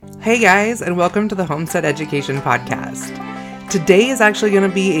Hey guys, and welcome to the Homestead Education Podcast. Today is actually going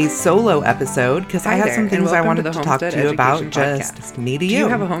to be a solo episode because I have some things I wanted to talk to you about, just me to you. Do you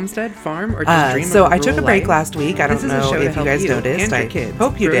have a homestead, farm, or just dream So of a I took a rural break life? last week. I don't know if you guys noticed. I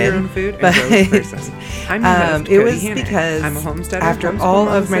hope you grow did. your own food and But grow as a person. I'm your host, it Cody was Hanner. because I'm a homesteader, after homeschool all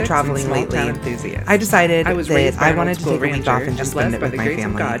mom of my six, traveling and small lately, town enthusiast. I decided I was raised that by I an wanted to old-school take a week ranger off and just and blessed spend it by with the my grace of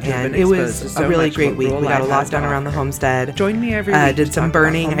family. God to have And been it exposed was to a so really much great what week. rural We got a life lot has to done around the offer. homestead. Join me every week Did to some talk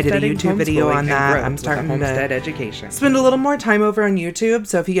burning. about I did a homesteading, YouTube video homeschooling, on and that. growth I'm with a starting homestead to education. spend a little more time over on YouTube,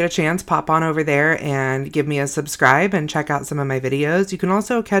 so if you get a chance, pop on over there and give me a subscribe and check out some of my videos. You can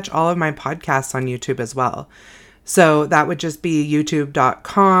also catch all of my podcasts on YouTube as well. So that would just be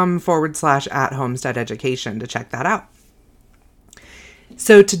youtube.com/@homesteadeducation to check that out.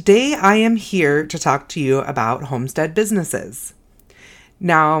 So today I am here to talk to you about homestead businesses.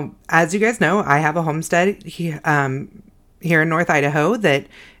 Now, as you guys know, I have a homestead here in North Idaho that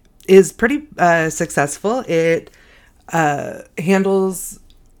is pretty successful. It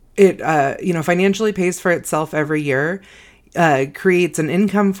financially pays for itself every year, creates an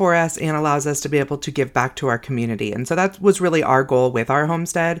income for us, and allows us to be able to give back to our community. And so that was really our goal with our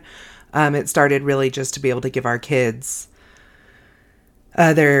homestead. It started really just to be able to give our kids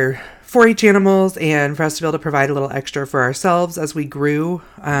their 4-H animals and for us to be able to provide a little extra for ourselves as we grew.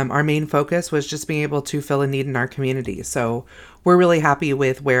 Our main focus was just being able to fill a need in our community. So we're really happy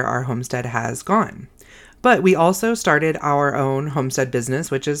with where our homestead has gone. But we also started our own homestead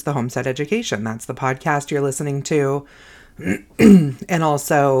business, which is the Homestead Education. That's the podcast you're listening to, and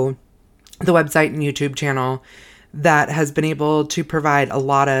also the website and YouTube channel that has been able to provide a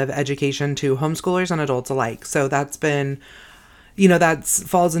lot of education to homeschoolers and adults alike. So that's been, that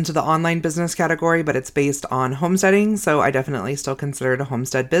falls into the online business category, but it's based on homesteading. So I definitely still consider it a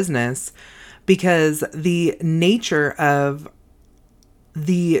homestead business because the nature of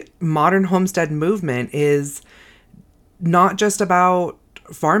the modern homestead movement is not just about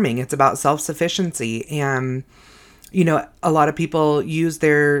farming. It's about self-sufficiency. And, a lot of people use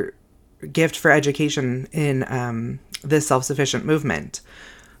their gift for education in this self-sufficient movement.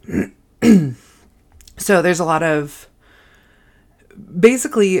 So there's a lot of,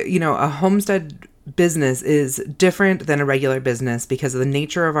 basically, a homestead business is different than a regular business because of the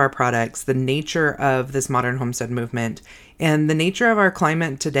nature of our products, the nature of this modern homestead movement, and the nature of our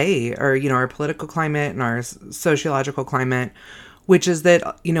climate today, or, our political climate and our sociological climate, which is that,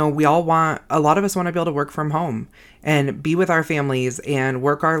 a lot of us want to be able to work from home and be with our families and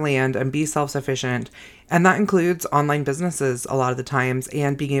work our land and be self-sufficient. And that includes online businesses a lot of the times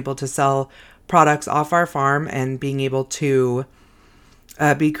and being able to sell products off our farm and being able to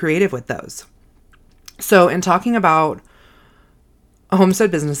be creative with those. So in talking about homestead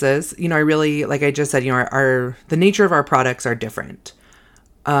businesses, I really, like I just said, the nature of our products are different.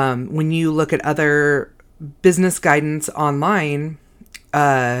 When you look at other business guidance online,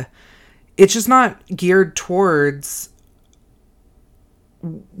 it's just not geared towards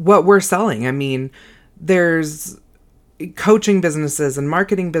what we're selling. I mean, there's coaching businesses and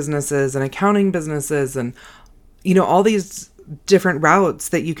marketing businesses and accounting businesses and, all these different routes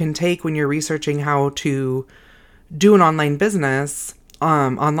that you can take when you're researching how to do an online business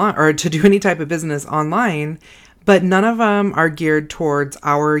online, or to do any type of business online, but none of them are geared towards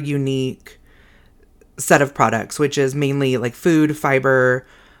our unique set of products, which is mainly like food, fiber,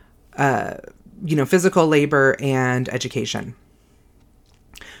 physical labor, and education.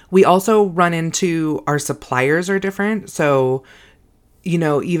 We also run into our suppliers are different. So,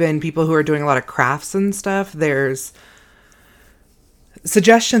 even people who are doing a lot of crafts and stuff, there's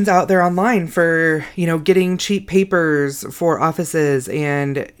suggestions out there online for, getting cheap papers for offices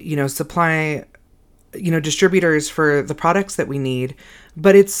and, supply, distributors for the products that we need.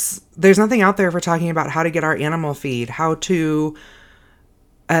 But there's nothing out there for talking about how to get our animal feed, how to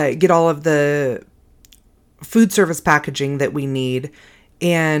get all of the food service packaging that we need.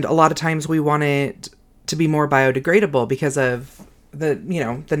 And a lot of times we want it to be more biodegradable because of the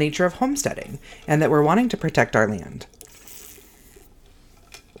nature of homesteading and that we're wanting to protect our land.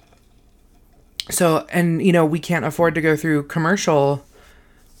 So, and, we can't afford to go through commercial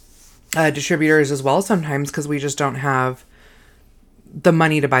distributors as well sometimes because we just don't have the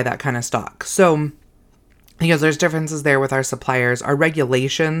money to buy that kind of stock. So, because there's differences there with our suppliers. Our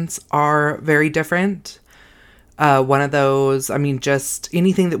regulations are very different. One of those, just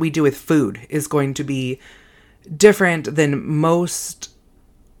anything that we do with food is going to be different than most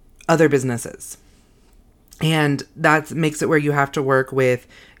other businesses. And that makes it where you have to work with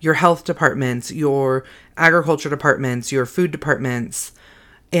your health departments, your agriculture departments, your food departments,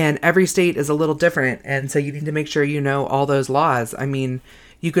 and every state is a little different. And so you need to make sure you know all those laws.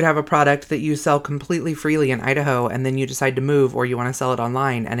 You could have a product that you sell completely freely in Idaho, and then you decide to move, or you want to sell it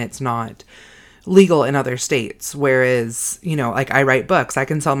online, and it's not legal in other states. Whereas, like I write books, I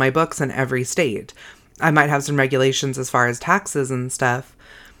can sell my books in every state. I might have some regulations as far as taxes and stuff,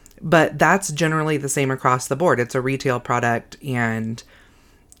 but that's generally the same across the board. It's a retail product, and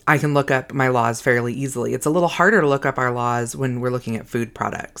I can look up my laws fairly easily. It's a little harder to look up our laws when we're looking at food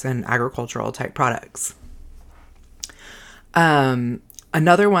products and agricultural type products.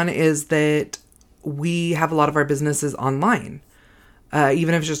 Another one is that we have a lot of our businesses online.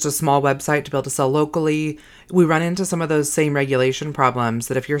 Even if it's just a small website to be able to sell locally, we run into some of those same regulation problems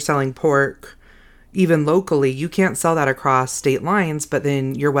that if you're selling pork, even locally, you can't sell that across state lines, but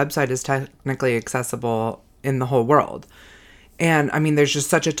then your website is technically accessible in the whole world. And I mean, there's just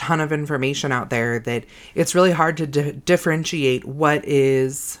such a ton of information out there that it's really hard to differentiate what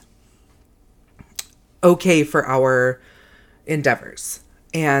is okay for our endeavors.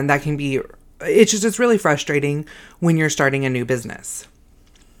 And that can be, it's really frustrating when you're starting a new business.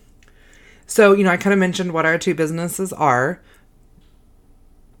 So, I kind of mentioned what our two businesses are.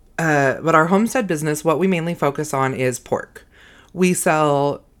 But our homestead business, what we mainly focus on is pork. We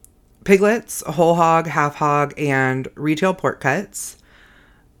sell piglets, whole hog, half hog, and retail pork cuts.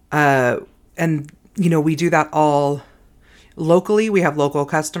 And, we do that all locally. We have local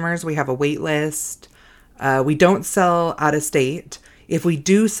customers. We have a wait list. We don't sell out of state. If we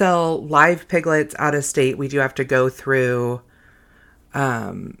do sell live piglets out of state, we do have to go through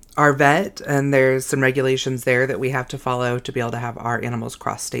our vet, and there's some regulations there that we have to follow to be able to have our animals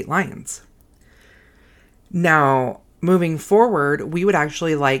cross state lines. Now, moving forward, we would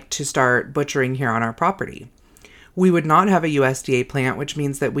actually like to start butchering here on our property. We would not have a USDA plant, which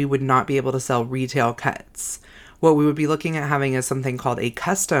means that we would not be able to sell retail cuts. What we would be looking at having is something called a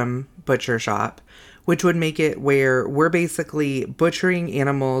custom butcher shop, which would make it where we're basically butchering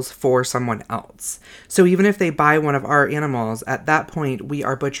animals for someone else. So even if they buy one of our animals, at that point, we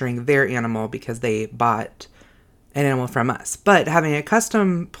are butchering their animal because they bought an animal from us. But having a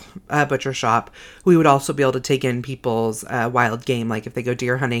custom butcher shop, we would also be able to take in people's wild game. Like if they go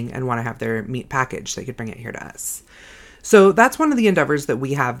deer hunting and want to have their meat packaged, they could bring it here to us. So that's one of the endeavors that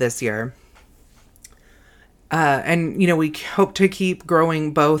we have this year. And we hope to keep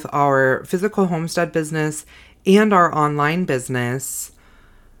growing both our physical homestead business and our online business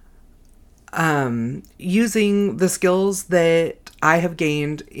using the skills that I have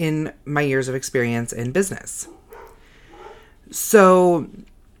gained in my years of experience in business. So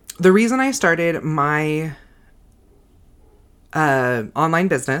the reason I started my online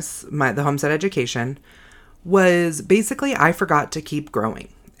business, the homestead education, was basically I forgot to keep growing.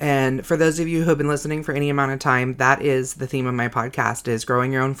 And for those of you who have been listening for any amount of time, that is the theme of my podcast, is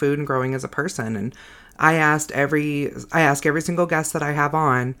growing your own food and growing as a person. And I ask every single guest that I have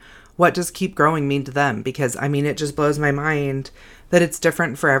on, what does keep growing mean to them? Because it just blows my mind that it's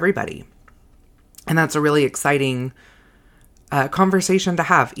different for everybody. And that's a really exciting conversation to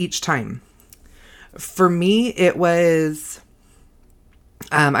have each time. For me, it was,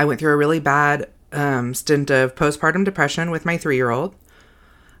 I went through a really bad stint of postpartum depression with my 3-year-old.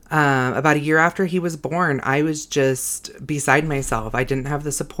 About a year after he was born, I was just beside myself. I didn't have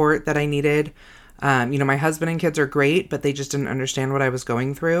the support that I needed. My husband and kids are great, but they just didn't understand what I was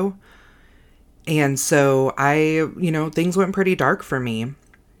going through. And so things went pretty dark for me.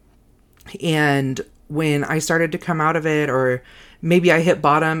 And when I started to come out of it, or maybe I hit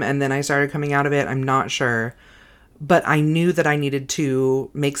bottom and then I started coming out of it, I'm not sure. But I knew that I needed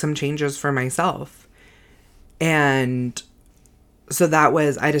to make some changes for myself. And so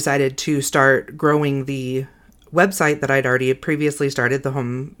I decided to start growing the website that I'd already previously started, the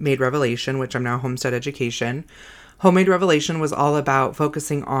Homemade Revelation, which I'm now Homestead Education. Homemade Revelation was all about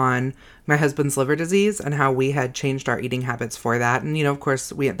focusing on my husband's liver disease and how we had changed our eating habits for that. And, of course,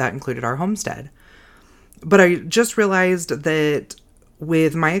 that included our homestead. But I just realized that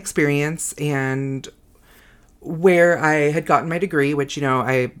with my experience and where I had gotten my degree, which,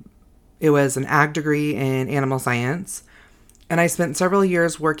 it was an ag degree in animal science, and I spent several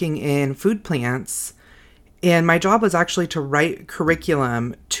years working in food plants, and my job was actually to write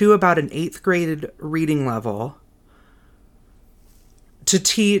curriculum to about an 8th grade reading level to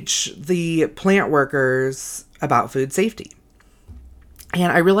teach the plant workers about food safety.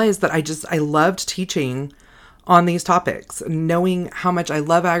 And I realized that I loved teaching on these topics, knowing how much I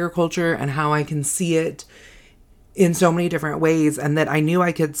love agriculture and how I can see it in so many different ways, and that I knew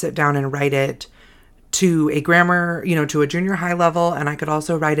I could sit down and write it to a grammar, to a junior high level, and I could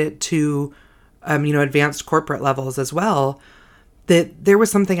also write it to, advanced corporate levels as well, that there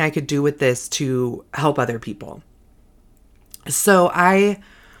was something I could do with this to help other people. So I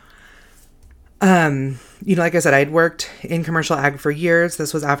Like I said, I'd worked in commercial ag for years.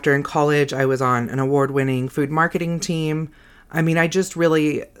 This was after in college, I was on an award-winning food marketing team. I just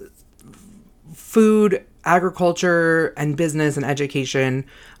really, food, agriculture, and business and education,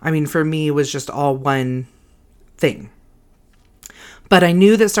 for me was just all one thing. But I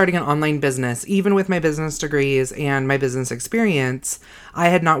knew that starting an online business, even with my business degrees and my business experience, I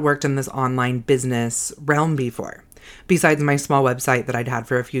had not worked in this online business realm before. Besides my small website that I'd had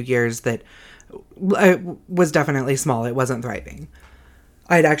for a few years that was definitely small. It wasn't thriving.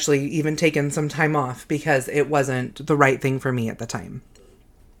 I'd actually even taken some time off because it wasn't the right thing for me at the time.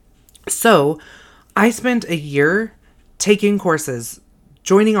 So I spent a year taking courses,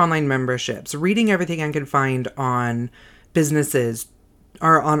 joining online memberships, reading everything I could find on businesses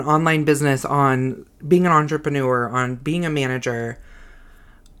or on online business, on being an entrepreneur, on being a manager.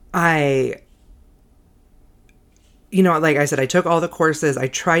 Like I said, I took all the courses, I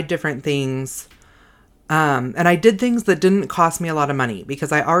tried different things, and I did things that didn't cost me a lot of money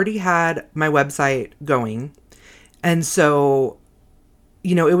because I already had my website going. And so,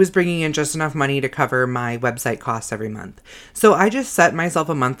 it was bringing in just enough money to cover my website costs every month. So I just set myself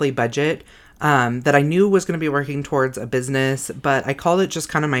a monthly budget that I knew was going to be working towards a business, but I called it just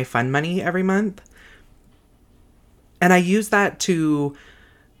kind of my fun money every month. And I used that to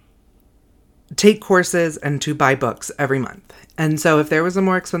take courses and to buy books every month. And so if there was a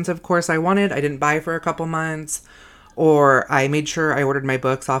more expensive course I wanted, I didn't buy for a couple months, or I made sure I ordered my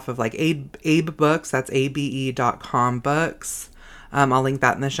books off of like Abe Books. That's abe.com books. I'll link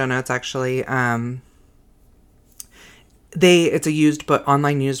that in the show notes actually. It's a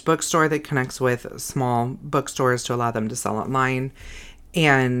online used bookstore that connects with small bookstores to allow them to sell online.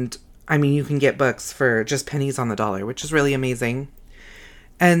 And you can get books for just pennies on the dollar, which is really amazing.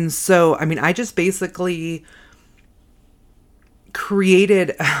 And so, I just basically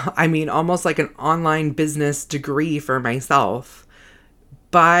created, almost like an online business degree for myself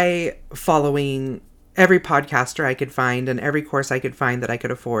by following every podcaster I could find and every course I could find that I could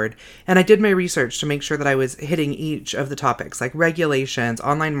afford. And I did my research to make sure that I was hitting each of the topics, like regulations,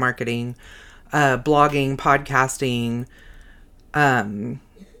 online marketing, blogging, podcasting,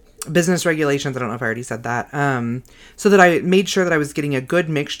 business regulations. I don't know if I already said that. So that I made sure that I was getting a good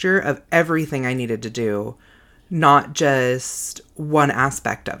mixture of everything I needed to do, not just one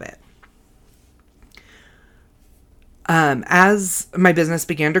aspect of it. As my business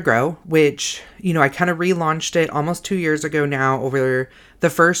began to grow, which, I kind of relaunched it almost 2 years ago now. Over the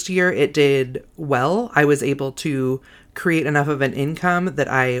first year, it did well. I was able to create enough of an income that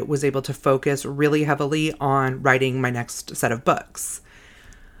I was able to focus really heavily on writing my next set of books.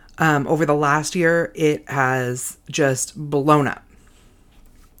 Over the last year, it has just blown up.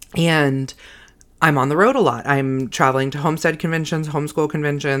 And I'm on the road a lot. I'm traveling to homestead conventions, homeschool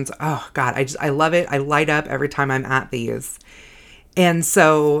conventions. Oh God, I love it. I light up every time I'm at these. And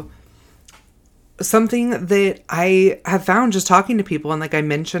so something that I have found just talking to people, and like I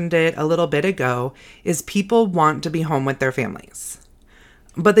mentioned it a little bit ago, is people want to be home with their families.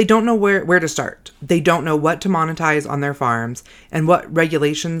 But they don't know where to start. They don't know what to monetize on their farms and what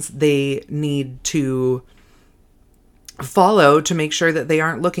regulations they need to follow to make sure that they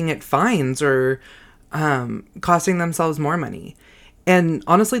aren't looking at fines or costing themselves more money. And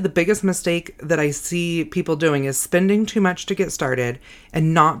honestly, the biggest mistake that I see people doing is spending too much to get started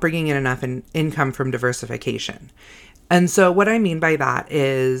and not bringing in enough income from diversification. And so what I mean by that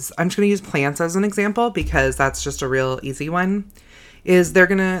is, I'm just going to use plants as an example because that's just a real easy one. Is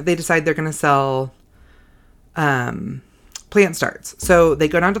they decide they're going to sell plant starts. So they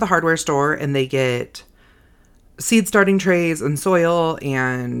go down to the hardware store and they get seed starting trays and soil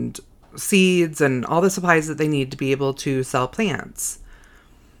and seeds and all the supplies that they need to be able to sell plants.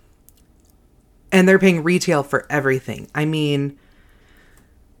 And they're paying retail for everything. A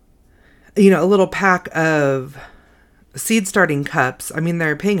little pack of seed starting cups,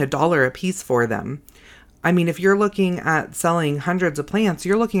 they're paying $1 a piece for them. If you're looking at selling hundreds of plants,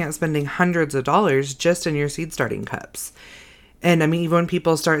 you're looking at spending hundreds of dollars just in your seed starting cups. And even when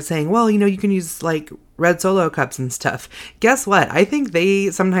people start saying, well, you can use like red Solo cups and stuff. Guess what? I think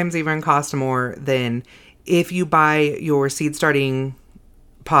they sometimes even cost more than if you buy your seed starting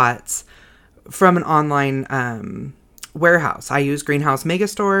pots from an online warehouse. I use Greenhouse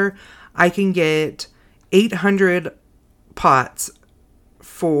Megastore. I can get 800 pots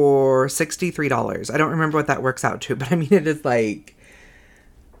for $63. I don't remember what that works out to, but it is like,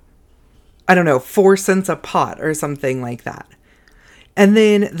 I don't know, 4 cents a pot or something like that. And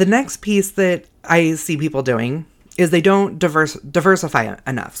then the next piece that I see people doing is they don't diversify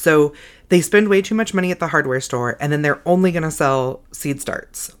enough. So they spend way too much money at the hardware store, and then they're only going to sell seed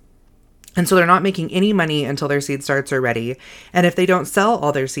starts. And so they're not making any money until their seed starts are ready. And if they don't sell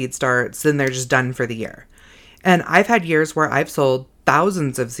all their seed starts, then they're just done for the year. And I've had years where I've sold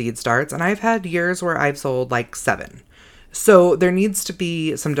thousands of seed starts, and I've had years where I've sold like 7. So there needs to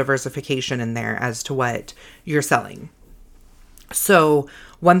be some diversification in there as to what you're selling. So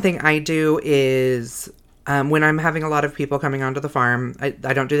one thing I do is when I'm having a lot of people coming onto the farm, I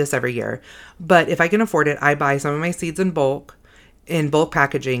don't do this every year, but if I can afford it, I buy some of my seeds in bulk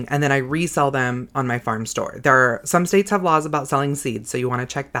packaging, and then I resell them on my farm store. There are some states have laws about selling seeds, so you want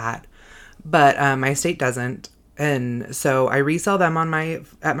to check that. But my state doesn't. And so I resell them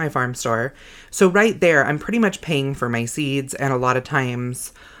at my farm store. So right there, I'm pretty much paying for my seeds, and a lot of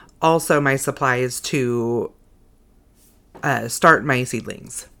times also my supplies to start my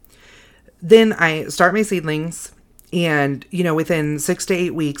seedlings. Then I start my seedlings, and within 6 to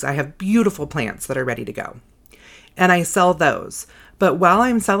 8 weeks, I have beautiful plants that are ready to go. And I sell those. But while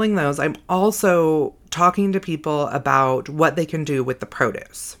I'm selling those, I'm also talking to people about what they can do with the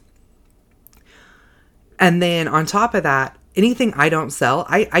produce. And then on top of that, anything I don't sell,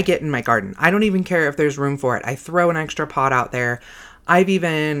 I get in my garden. I don't even care if there's room for it. I throw an extra pot out there. I've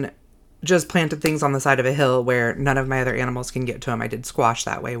even just planted things on the side of a hill where none of my other animals can get to them. I did squash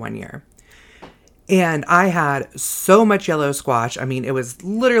that way one year. And I had so much yellow squash. I mean, it was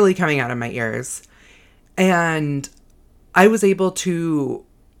literally coming out of my ears. And I was able to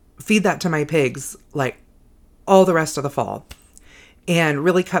feed that to my pigs like all the rest of the fall and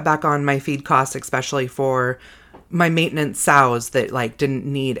really cut back on my feed costs, especially for my maintenance sows that like didn't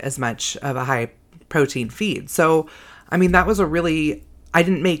need as much of a high protein feed. So, I mean, that was I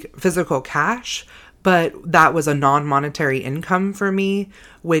didn't make physical cash, but that was a non-monetary income for me,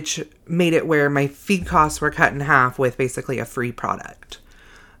 which made it where my feed costs were cut in half with basically a free product.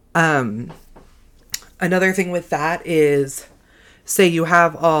 Another thing with that is, say you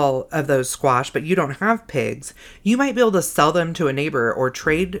have all of those squash, but you don't have pigs, you might be able to sell them to a neighbor or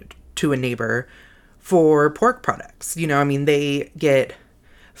trade to a neighbor for pork products. They get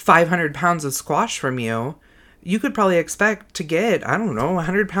 500 pounds of squash from you. You could probably expect to get,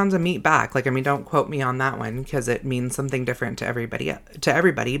 100 pounds of meat back. Don't quote me on that one because it means something different to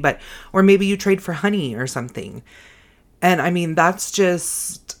everybody, but, or maybe you trade for honey or something. And that's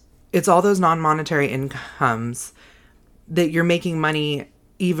just, it's all those non-monetary incomes that you're making money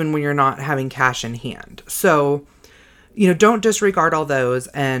even when you're not having cash in hand. So, don't disregard all those,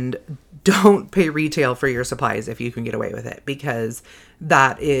 and don't pay retail for your supplies if you can get away with it, because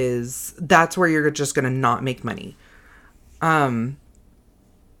that's where you're just going to not make money. I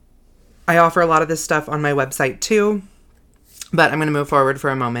offer a lot of this stuff on my website too, but I'm going to move forward for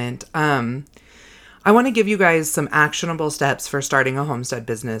a moment. I want to give you guys some actionable steps for starting a homestead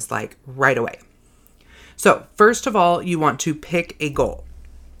business like right away. So first of all, you want to pick a goal.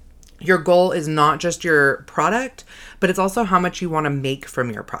 Your goal is not just your product, but it's also how much you want to make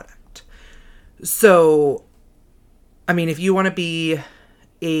from your product. So, if you want to be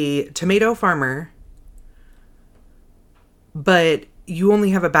a tomato farmer, but you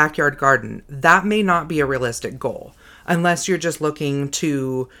only have a backyard garden, that may not be a realistic goal unless you're just looking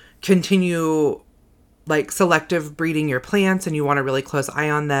to continue like selective breeding your plants and you want a really close eye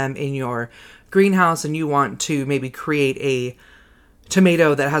on them in your greenhouse and you want to maybe create a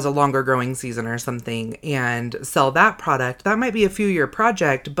tomato that has a longer growing season or something and sell that product. That might be a few-year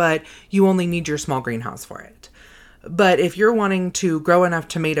project, but you only need your small greenhouse for it. But if you're wanting to grow enough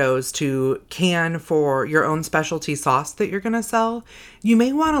tomatoes to can for your own specialty sauce that you're going to sell, you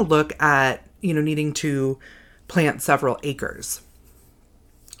may want to look at, needing to plant several acres.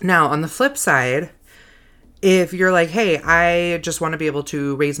 Now, on the flip side, if you're like, hey, I just want to be able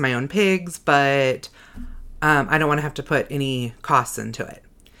to raise my own pigs, but I don't want to have to put any costs into it.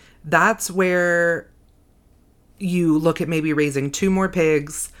 That's where you look at maybe raising 2 more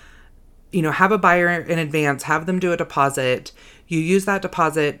pigs, have a buyer in advance, have them do a deposit. You use that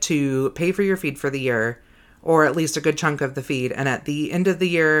deposit to pay for your feed for the year, or at least a good chunk of the feed. And at the end of the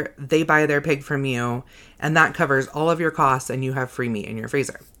year, they buy their pig from you, and that covers all of your costs, and you have free meat in your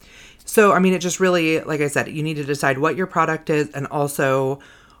freezer. So, it just really, like I said, you need to decide what your product is and also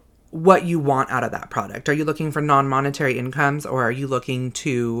what you want out of that product. Are you looking for non-monetary incomes, or are you looking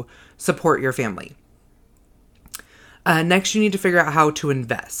to support your family? Next, you need to figure out how to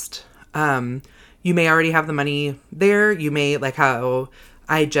invest. You may already have the money there. You may, like how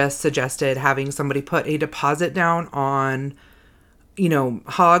I just suggested, having somebody put a deposit down on,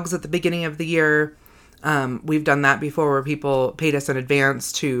 hogs at the beginning of the year. We've done that before where people paid us in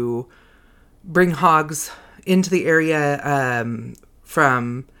advance to bring hogs into the area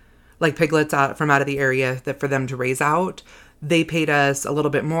from like piglets out of the area that for them to raise out. They paid us a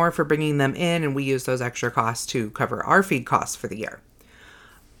little bit more for bringing them in, and we used those extra costs to cover our feed costs for the year.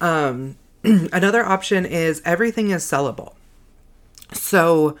 Another option is everything is sellable.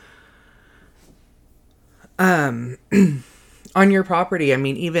 So, on your property, I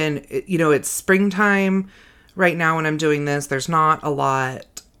mean, even, it's springtime right now when I'm doing this, there's not a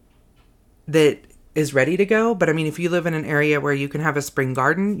lot that is ready to go. But I mean, if you live in an area where you can have a spring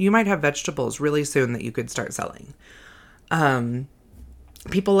garden, you might have vegetables really soon that you could start selling.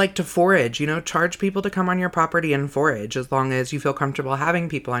 People like to forage, charge people to come on your property and forage as long as you feel comfortable having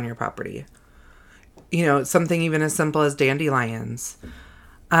people on your property. Something even as simple as dandelions.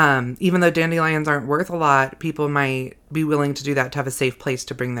 Even though dandelions aren't worth a lot, people might be willing to do that to have a safe place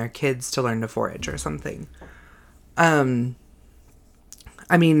to bring their kids to learn to forage or something. I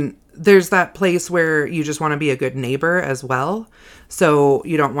mean, there's that place where you just want to be a good neighbor as well. So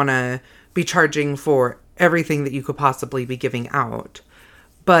you don't want to be charging for everything that you could possibly be giving out.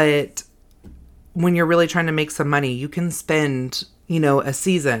 But when you're really trying to make some money, you can spend, a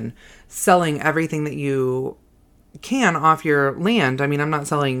season selling everything that you can off your land. I mean, I'm not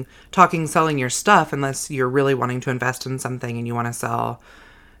selling your stuff unless you're really wanting to invest in something and you want to sell,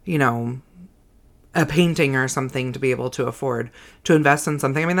 a painting or something to be able to afford to invest in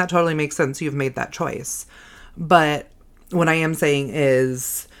something. I mean, that totally makes sense. You've made that choice. But what I am saying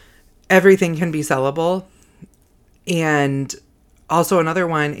is everything can be sellable. And also another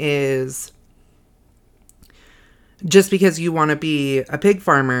one is just because you want to be a pig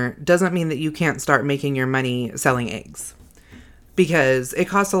farmer doesn't mean that you can't start making your money selling eggs, because it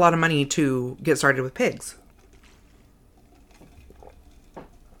costs a lot of money to get started with pigs.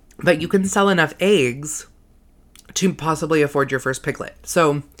 But you can sell enough eggs to possibly afford your first piglet.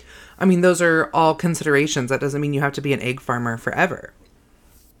 So, I mean, those are all considerations. That doesn't mean you have to be an egg farmer forever.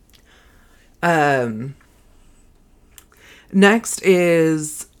 Next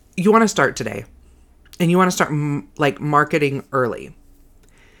is you want to start today, and you want to start marketing early.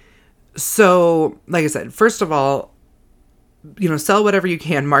 So, like I said, first of all, sell whatever you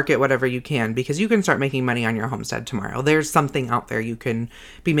can, market whatever you can, because you can start making money on your homestead tomorrow. There's something out there you can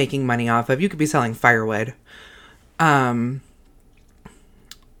be making money off of. You could be selling firewood. Even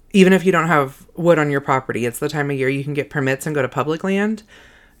if you don't have wood on your property, it's the time of year you can get permits and go to public land,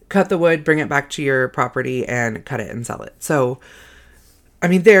 cut the wood, bring it back to your property and cut it and sell it. So, I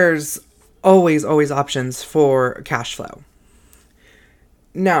mean, there's always options for cash flow.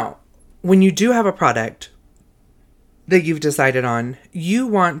 Now, when you do have a product that you've decided on, you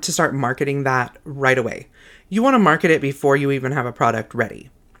want to start marketing that right away. You want to market it before you even have a product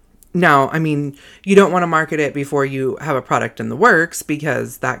ready. Now, I mean, you don't want to market it before you have a product in the works,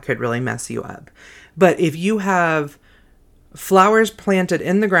 because that could really mess you up. But if you have flowers planted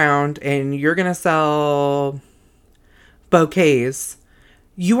in the ground and you're going to sell bouquets,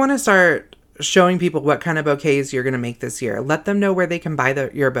 you want to start showing people what kind of bouquets you're going to make this year. Let them know where they can buy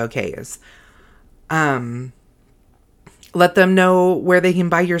your bouquets. Let them know where they can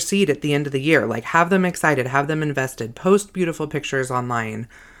buy your seed at the end of the year. Like, have them excited, have them invested, post beautiful pictures online,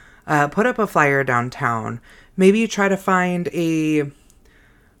 put up a flyer downtown. Maybe try to find a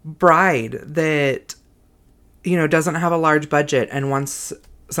bride that, doesn't have a large budget and wants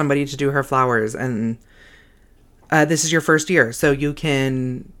somebody to do her flowers. And this is your first year. So you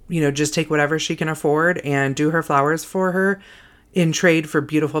can, just take whatever she can afford and do her flowers for her in trade for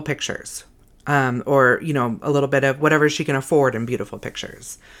beautiful pictures. Or, a little bit of whatever she can afford in beautiful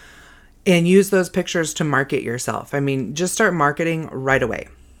pictures. And use those pictures to market yourself. I mean, just start marketing right away.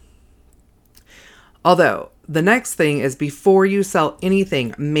 Although, the next thing is, before you sell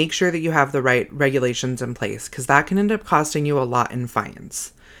anything, make sure that you have the right regulations in place, because that can end up costing you a lot in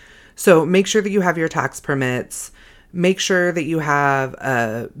fines. So make sure that you have your tax permits. Make sure that you have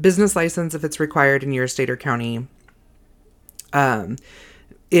a business license if it's required in your state or county.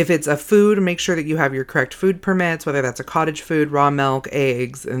 If it's a food, make sure that you have your correct food permits, whether that's a cottage food, raw milk,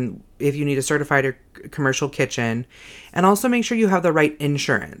 eggs, and if you need a certified or commercial kitchen. And also make sure you have the right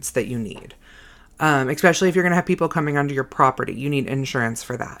insurance that you need. Especially if you're going to have people coming onto your property, you need insurance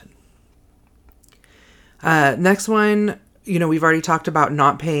for that. Next one, we've already talked about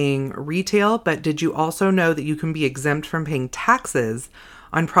not paying retail, but did you also know that you can be exempt from paying taxes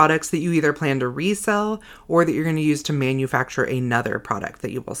on products that you either plan to resell or that you're going to use to manufacture another product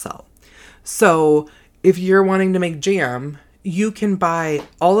that you will sell? So if you're wanting to make jam, you can buy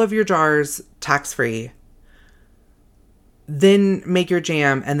all of your jars tax-free, then make your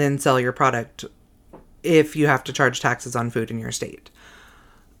jam, and then sell your product if you have to charge taxes on food in your state.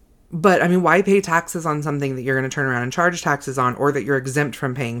 But I mean, why pay taxes on something that you're going to turn around and charge taxes on, or that you're exempt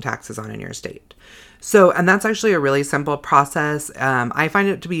from paying taxes on in your state? So, and that's actually a really simple process. I find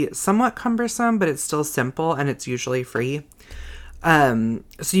it to be somewhat cumbersome, but it's still simple and it's usually free. So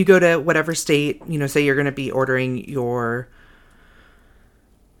you go to whatever state, say you're going to be ordering your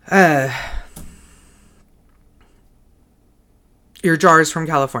jars from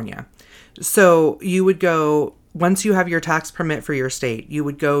California. So you would go, once you have your tax permit for your state, you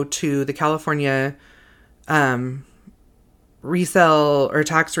would go to the California resale or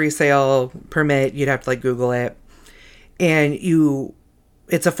tax resale permit. You'd have to Google it. And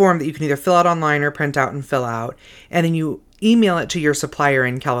it's a form that you can either fill out online or print out and fill out. And then you email it to your supplier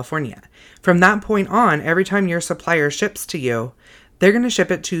in California. From that point on, every time your supplier ships to you, they're going to ship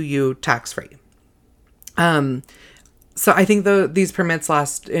it to you tax-free. So I think these permits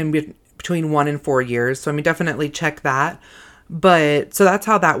last in between 1 and 4 years. So I mean, definitely check that. But so that's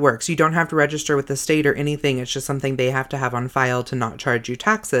how that works. You don't have to register with the state or anything. It's just something they have to have on file to not charge you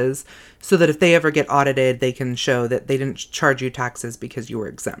taxes, so that if they ever get audited, they can show that they didn't charge you taxes because you were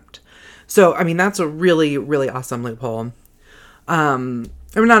exempt. So, I mean, that's a really, really awesome loophole. Or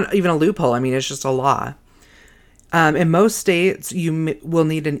not even a loophole. I mean, it's just a law. In most states, you will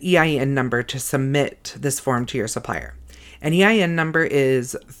need an EIN number to submit this form to your supplier. An EIN number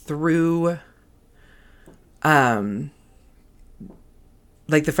is through, the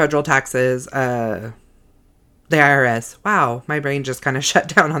federal taxes, the IRS. Wow, my brain just kind of shut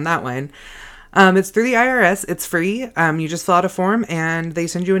down on that one. It's through the IRS. It's free. You just fill out a form and they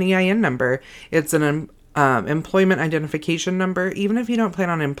send you an EIN number. It's an employment identification number. Even if you don't plan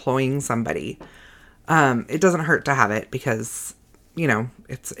on employing somebody, it doesn't hurt to have it because,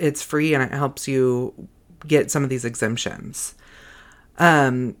 it's free and it helps you get some of these exemptions.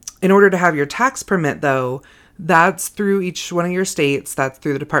 In order to have your tax permit, though, that's through each one of your states. That's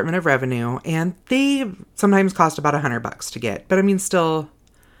through the Department of Revenue, and they sometimes cost about $100 to get, but I mean, still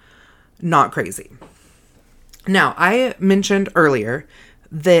not crazy. Now, I mentioned earlier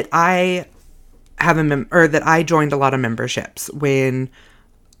that I that I joined a lot of memberships when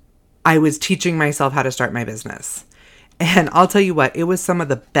I was teaching myself how to start my business. And I'll tell you what, it was some of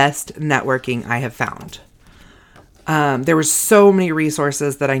the best networking I have found. There were so many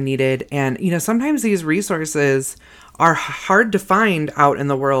resources that I needed. And, sometimes these resources are hard to find out in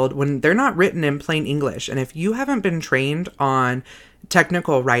the world when they're not written in plain English. And if you haven't been trained on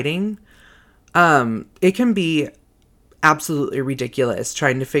technical writing, it can be absolutely ridiculous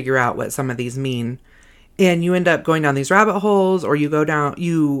trying to figure out what some of these mean. And you end up going down these rabbit holes, or you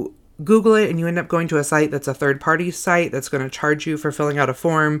Google it and you end up going to a site that's a third-party site that's going to charge you for filling out a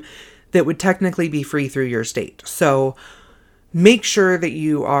form that would technically be free through your state. So make sure that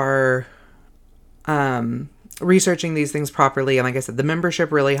you are researching these things properly. And like I said, the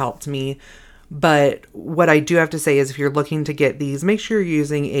membership really helped me. But what I do have to say is if you're looking to get these, make sure you're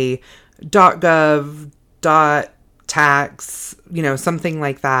using a .gov, .tax, something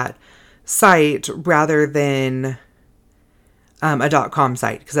like that site rather than a .com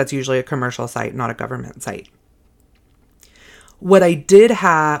site, because that's usually a commercial site, not a government site. What I did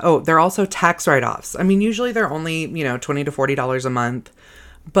have, they're also tax write-offs. I mean, usually they're only, $20 to $40 a month,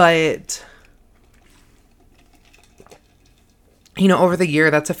 but, over the year,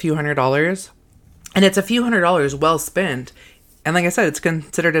 that's a few $100s, and it's a few $100 well spent. And like I said, it's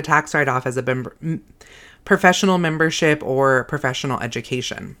considered a tax write-off as a professional membership or professional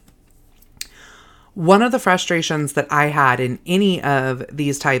education. One of the frustrations that I had in any of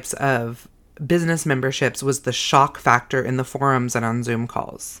these types of business memberships was the shock factor in the forums and on Zoom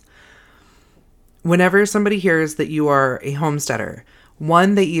calls. Whenever somebody hears that you are a homesteader,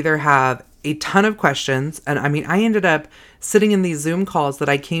 one, they either have a ton of questions. And I mean, I ended up sitting in these Zoom calls that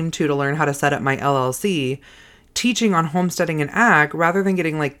I came to learn how to set up my LLC, teaching on homesteading and ag rather than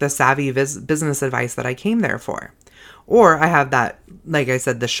getting the savvy business advice that I came there for. Or I have that, like I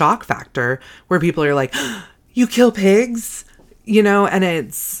said, the shock factor where people are like, you kill pigs, and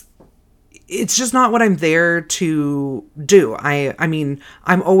it's just not what I'm there to do. I mean,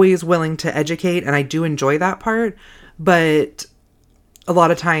 I'm always willing to educate and I do enjoy that part, but a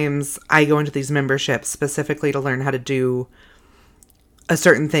lot of times I go into these memberships specifically to learn how to do a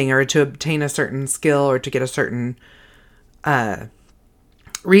certain thing or to obtain a certain skill or to get a certain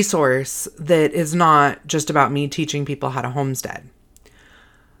resource that is not just about me teaching people how to homestead.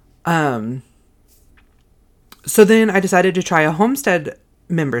 So then I decided to try a homestead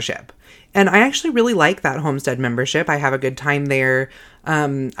membership. And I actually really like that homestead membership. I have a good time there.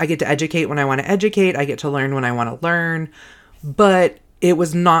 I get to educate when I want to educate. I get to learn when I want to learn. But it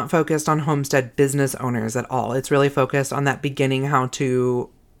was not focused on homestead business owners at all. It's really focused on that beginning how to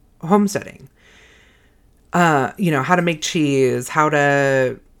homesteading. How to make cheese, how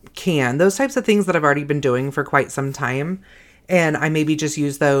to can, those types of things that I've already been doing for quite some time. And I maybe just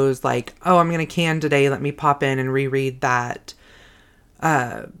use those like, oh, I'm going to can today. Let me pop in and reread that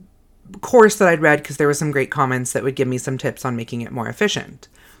course that I'd read because there were some great comments that would give me some tips on making it more efficient.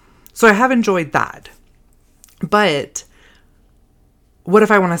 So I have enjoyed that. But what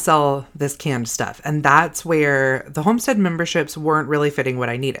if I want to sell this canned stuff? And that's where the homestead memberships weren't really fitting what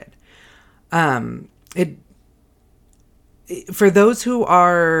I needed. For those who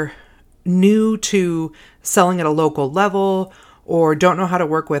are new to selling at a local level or don't know how to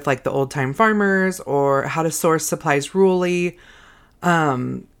work with like the old time farmers or how to source supplies rurally,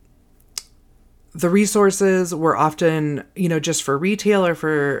 the resources were often, just for retail or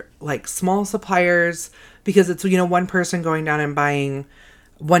for like small suppliers because it's, one person going down and buying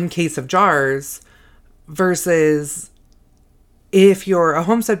one case of jars versus if you're a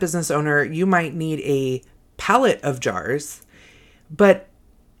homestead business owner, you might need a pallet of jars. But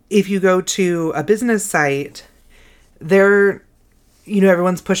if you go to a business site,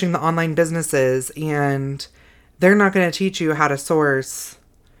 everyone's pushing the online businesses and they're not going to teach you how to source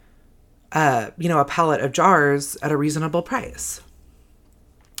a pallet of jars at a reasonable price.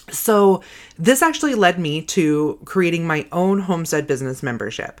 So this actually led me to creating my own homestead business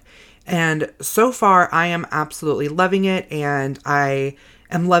membership. And so far I am absolutely loving it. And I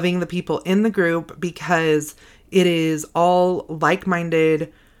am loving the people in the group because it is all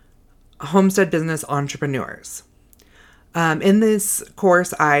like-minded homestead business entrepreneurs. In this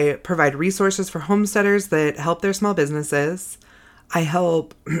course, I provide resources for homesteaders that help their small businesses. I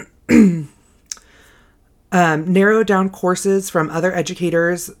help narrow down courses from other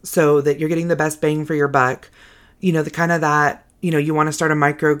educators so that you're getting the best bang for your buck. The kind of that, you want to start a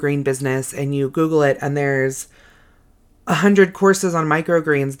microgreen business and you Google it and there's 100 courses on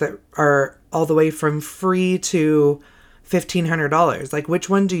microgreens that are all the way from free to $1,500. Like, which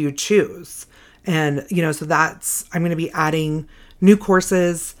one do you choose? And, so I'm going to be adding new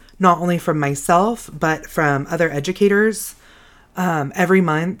courses, not only from myself, but from other educators every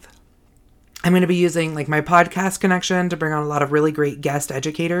month. I'm going to be using like my podcast connection to bring on a lot of really great guest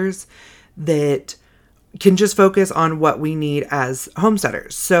educators that can just focus on what we need as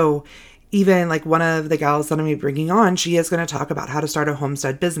homesteaders. So even like one of the gals that I'm going to be bringing on, she is going to talk about how to start a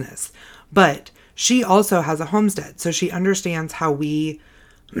homestead business, but she also has a homestead. So she understands how we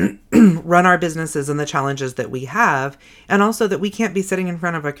run our businesses and the challenges that we have. And also that we can't be sitting in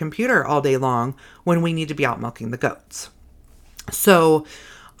front of a computer all day long when we need to be out milking the goats. So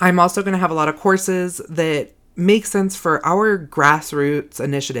I'm also going to have a lot of courses that make sense for our grassroots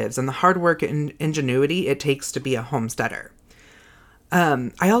initiatives and the hard work and ingenuity it takes to be a homesteader.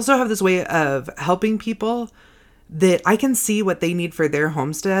 I also have this way of helping people that I can see what they need for their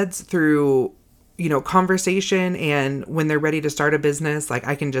homesteads through, conversation. And when they're ready to start a business, like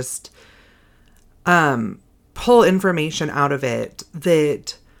I can just pull information out of it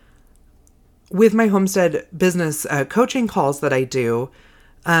that with my homestead business coaching calls that I do,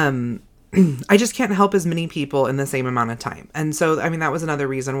 I just can't help as many people in the same amount of time. And so, that was another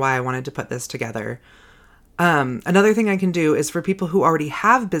reason why I wanted to put this together. Another thing I can do is for people who already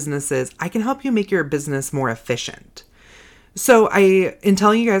have businesses, I can help you make your business more efficient. So in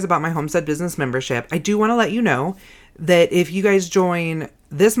telling you guys about my homestead business membership, I do want to let you know that if you guys join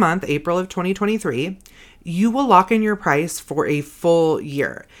this month, April of 2023, you will lock in your price for a full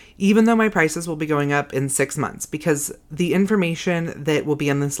year, even though my prices will be going up in 6 months, because the information that will be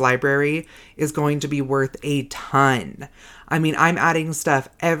in this library is going to be worth a ton. I'm adding stuff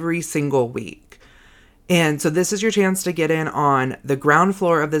every single week. And so this is your chance to get in on the ground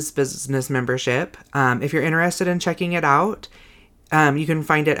floor of this business membership. If you're interested in checking it out, you can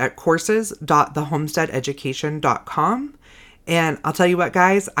find it at courses.thehomesteadeducation.com. And I'll tell you what,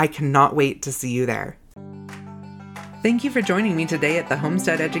 guys, I cannot wait to see you there. Thank you for joining me today at the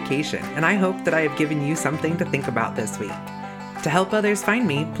Homestead Education, and I hope that I have given you something to think about this week. To help others find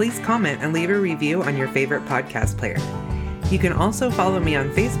me, please comment and leave a review on your favorite podcast player. You can also follow me on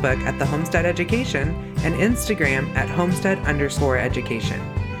Facebook at The Homestead Education and Instagram at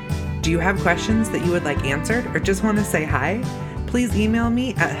Homestead_education. Do you have questions that you would like answered or just want to say hi? Please email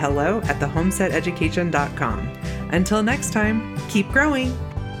me at hello@thehomesteadeducation.com. Until next time, keep growing!